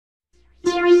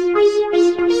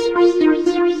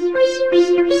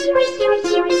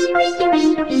The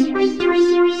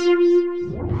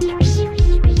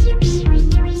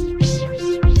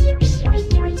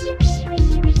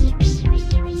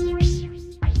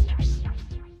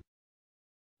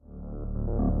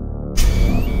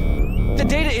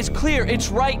data is clear. It's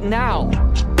right now.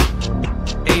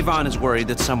 Avon is worried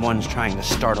that someone's trying to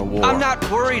start a war. I'm not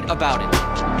worried about it.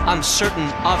 I'm certain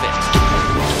of it.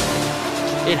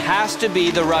 It has to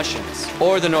be the Russians,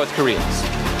 or the North Koreans,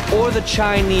 or the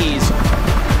Chinese,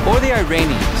 or the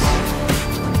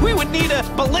Iranians. We would need a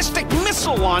ballistic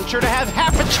missile launcher to have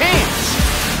half a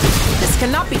chance. This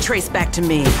cannot be traced back to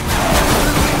me.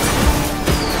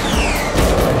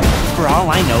 For all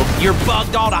I know, you're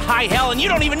bugged all to high hell and you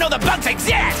don't even know the bugs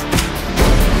exist!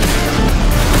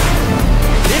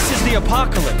 This is the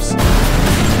apocalypse.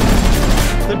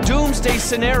 The doomsday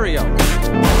scenario.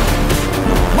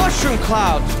 Mushroom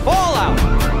clouds, fallout.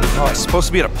 Oh, it's supposed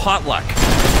to be at a potluck.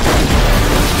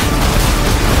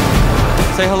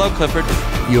 Say hello, Clifford.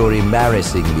 You're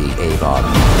embarrassing me, Avon.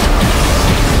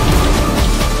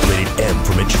 Rated M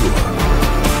for mature.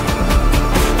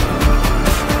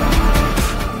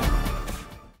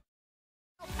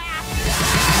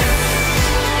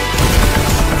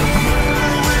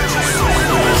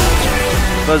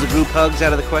 Suppose a group hug's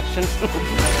out of the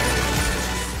question?